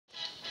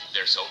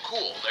They're so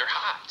cool, they're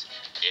hot.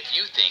 If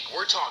you think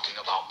we're talking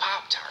about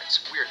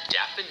Pop-Tarts, we're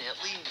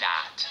definitely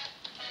not.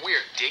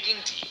 We're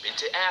digging deep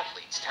into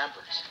athletes'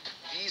 tempers.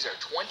 These are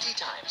 20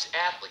 times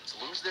athletes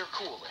lose their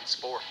cool in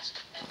sports.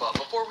 But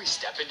before we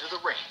step into the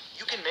ring,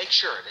 you can make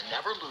sure to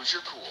never lose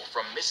your cool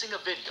from missing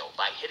a video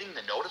by hitting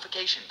the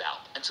notification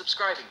bell and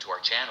subscribing to our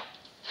channel.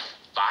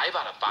 5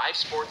 out of 5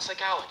 sports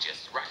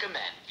psychologists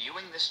recommend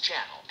viewing this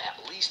channel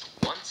at least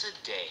once a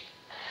day.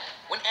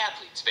 When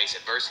athletes face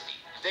adversity,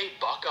 they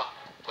buck up,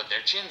 put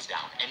their chins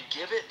down, and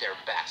give it their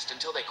best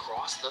until they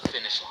cross the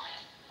finish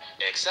line.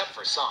 Except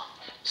for some.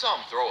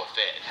 Some throw a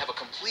fit and have a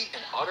complete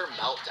and utter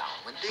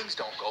meltdown when things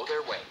don't go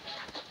their way.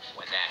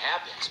 When that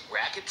happens,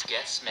 rackets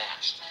get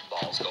smashed,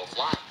 balls go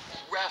flying,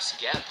 refs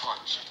get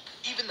punched.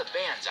 Even the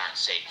fans aren't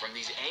safe from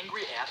these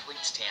angry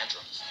athletes'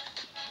 tantrums.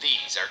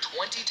 These are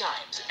 20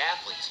 times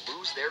athletes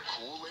lose their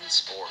cool in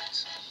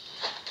sports.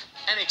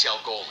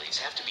 NHL goalies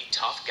have to be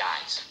tough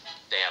guys.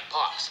 They have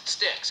pucks,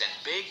 sticks, and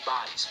big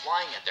bodies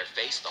flying at their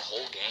face the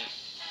whole game.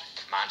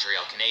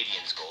 Montreal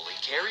Canadiens goalie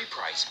Carey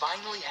Price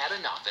finally had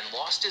enough and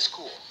lost his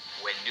cool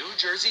when New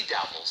Jersey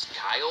Devils'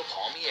 Kyle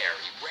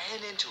Palmieri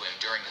ran into him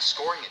during a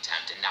scoring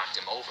attempt and knocked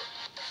him over.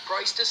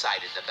 Price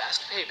decided the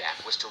best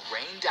payback was to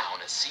rain down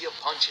a sea of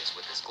punches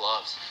with his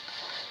gloves.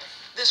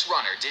 This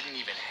runner didn't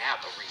even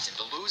have a reason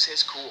to lose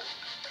his cool.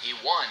 He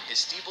won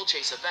his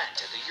steeplechase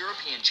event at the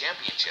European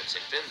Championships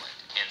in Finland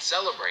and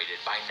celebrated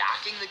by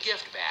knocking the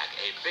gift bag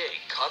a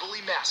big,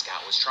 cuddly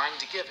mascot was trying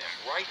to give him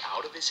right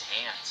out of his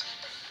hands.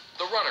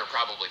 The runner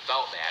probably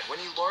felt bad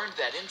when he learned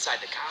that inside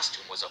the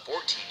costume was a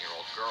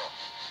 14-year-old girl.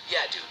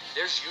 Yeah, dude,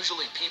 there's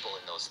usually people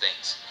in those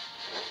things.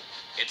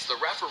 It's the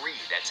referee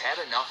that's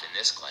had enough in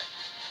this clip.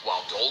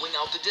 While doling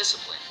out the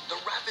discipline, the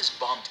ref is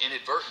bumped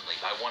inadvertently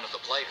by one of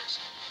the players.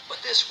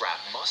 But this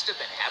ref must have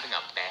been having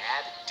a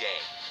bad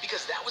day,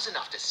 because that was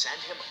enough to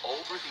send him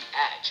over the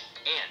edge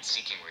and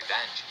seeking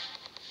revenge.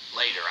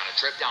 Later, on a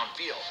trip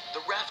downfield,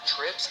 the ref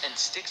trips and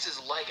sticks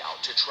his leg out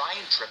to try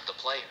and trip the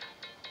player.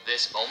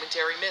 This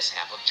momentary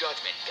mishap of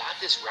judgment got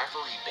this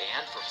referee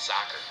banned from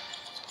soccer.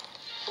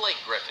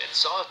 Blake Griffin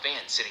saw a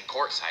fan sitting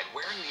courtside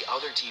wearing the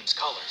other team's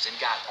colors and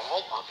got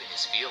all up in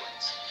his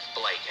feelings.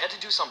 Blake had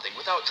to do something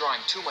without drawing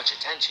too much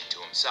attention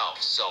to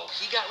himself, so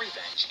he got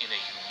revenge in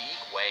a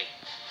unique way.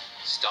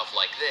 Stuff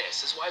like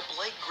this is why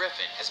Blake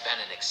Griffin has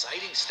been an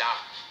exciting star,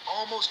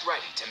 almost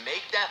ready to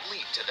make that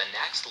leap to the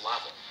next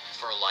level,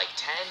 for like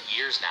 10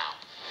 years now.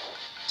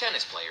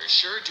 Tennis players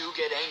sure do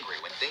get angry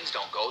when things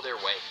don't go their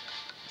way.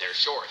 Their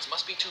shorts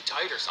must be too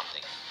tight or something,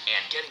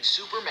 and getting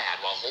super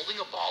mad while holding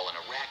a ball and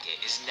a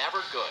racket is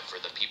never good for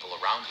the people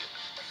around you.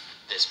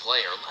 This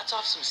player lets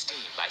off some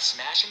steam by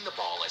smashing the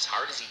ball as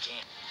hard as he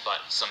can,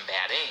 but some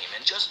bad aim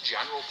and just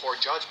general poor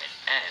judgment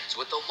ends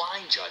with the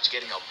line judge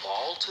getting a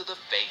ball to the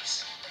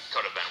face.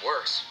 Could have been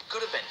worse.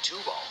 Could have been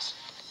 2 balls.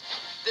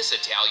 This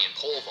Italian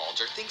pole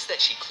vaulter thinks that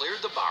she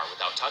cleared the bar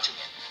without touching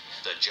it.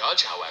 The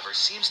judge, however,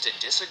 seems to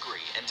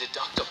disagree and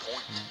deduct a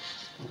point.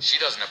 She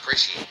doesn't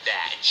appreciate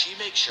that, and she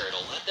makes sure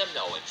to let them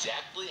know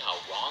exactly how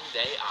wrong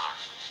they are.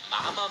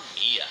 Mamma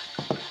mia.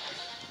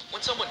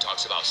 When someone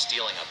talks about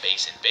stealing a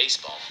base in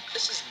baseball,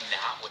 this is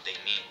not what they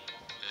mean.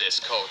 This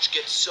coach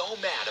gets so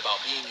mad about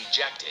being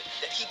ejected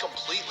that he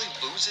completely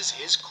loses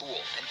his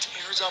cool and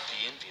tears up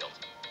the infield.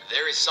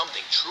 There is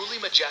something truly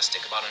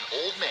majestic about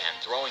an old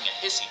man throwing a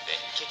hissy fit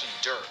and kicking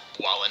dirt,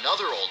 while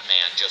another old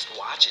man just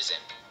watches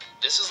him.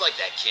 This is like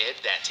that kid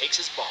that takes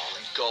his ball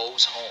and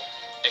goes home,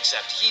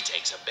 except he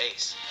takes a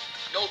base.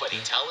 Nobody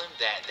tell him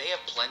that they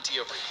have plenty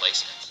of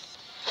replacements.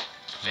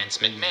 Vince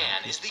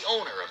McMahon is the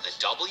owner of the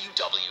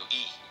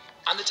WWE.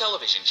 On the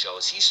television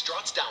shows, he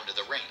struts down to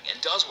the ring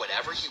and does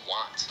whatever he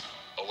wants.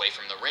 Away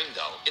from the ring,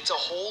 though, it's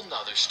a whole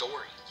nother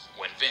story.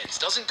 When Vince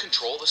doesn't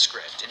control the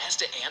script and has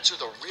to answer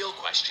the real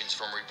questions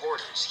from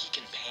reporters, he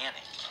can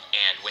panic.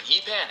 And when he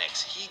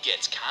panics, he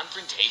gets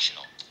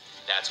confrontational.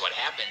 That's what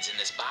happens in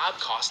this Bob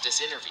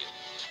Costas interview.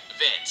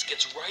 Vince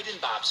gets right in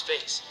Bob's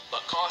face,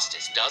 but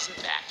Costas doesn't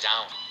back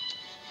down.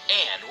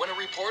 And when a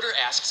reporter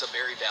asks a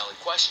very valid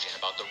question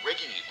about the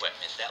rigging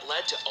equipment that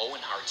led to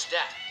Owen Hart's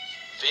death,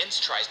 Vince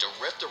tries to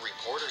rip the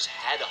reporter's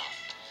head off.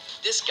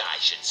 This guy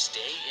should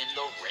stay in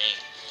the ring.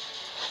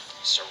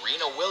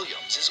 Serena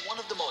Williams is one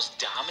of the most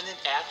dominant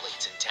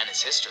athletes in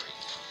tennis history,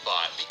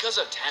 but because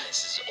of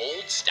tennis's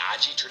old,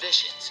 stodgy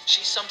traditions,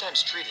 she's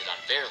sometimes treated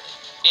unfairly,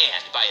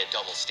 and by a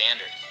double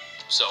standard.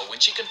 So when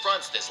she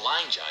confronts this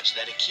line judge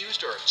that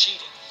accused her of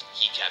cheating,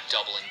 he kept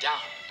doubling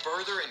down,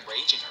 further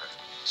enraging her.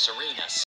 Serena